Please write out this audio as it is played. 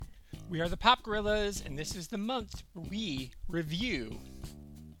We are the Pop Gorillas, and this is the month where we review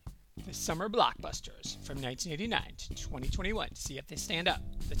the summer blockbusters from 1989 to 2021 to see if they stand up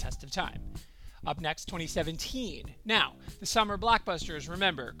the test of time. Up next, 2017. Now, the summer blockbusters,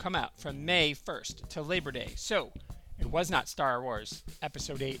 remember, come out from May 1st to Labor Day. So, it was not Star Wars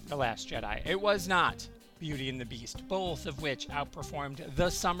Episode 8, The Last Jedi. It was not Beauty and the Beast, both of which outperformed the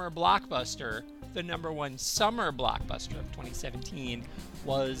summer blockbuster. The number one summer blockbuster of 2017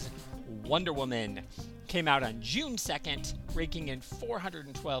 was Wonder Woman. Came out on June 2nd, raking in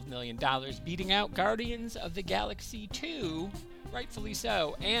 $412 million, beating out Guardians of the Galaxy 2, rightfully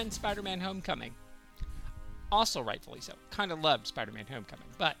so, and Spider-Man Homecoming. Also rightfully so. Kind of loved Spider-Man Homecoming,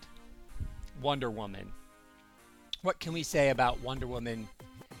 but Wonder Woman. What can we say about Wonder Woman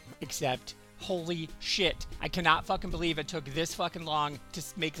except holy shit. I cannot fucking believe it took this fucking long to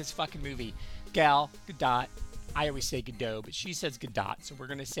make this fucking movie. Gal Gadot. I always say Gadot, but she says Gadot, so we're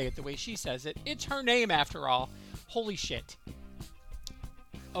going to say it the way she says it. It's her name, after all. Holy shit.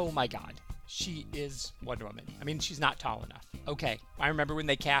 Oh my god. She is Wonder Woman. I mean, she's not tall enough. Okay. I remember when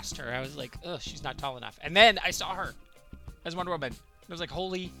they cast her, I was like, ugh, she's not tall enough. And then I saw her as Wonder Woman. I was like,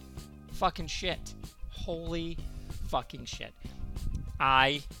 holy fucking shit. Holy fucking shit.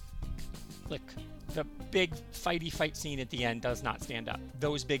 Look, the big fight scene at the end does not stand up.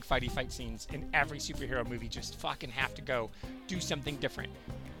 Those big fight scenes in every superhero movie just fucking have to go do something different.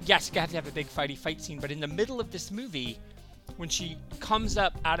 Yes, you have to have a big fight scene, but in the middle of this movie, when she comes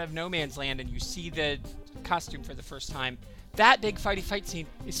up out of no man's land and you see the costume for the first time, that big fight scene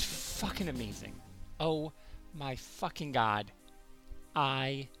is fucking amazing. Oh my fucking god.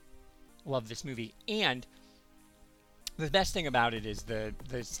 I love this movie. And the best thing about it is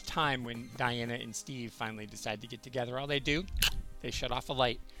this time when Diana and Steve finally decide to get together. All they do, they shut off a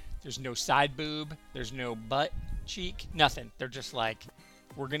light. There's no side boob. There's no butt cheek. Nothing. They're just like,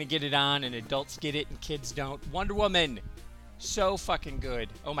 we're going to get it on and adults get it and kids don't. Wonder Woman. So fucking good.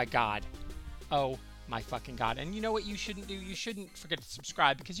 Oh my god. Oh my fucking god. And you know what you shouldn't do? You shouldn't forget to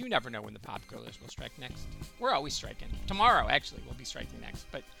subscribe because you never know when the Pop Gorillas will strike next. We're always striking. Tomorrow, actually, we'll be striking next.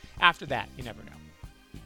 But after that, you never know.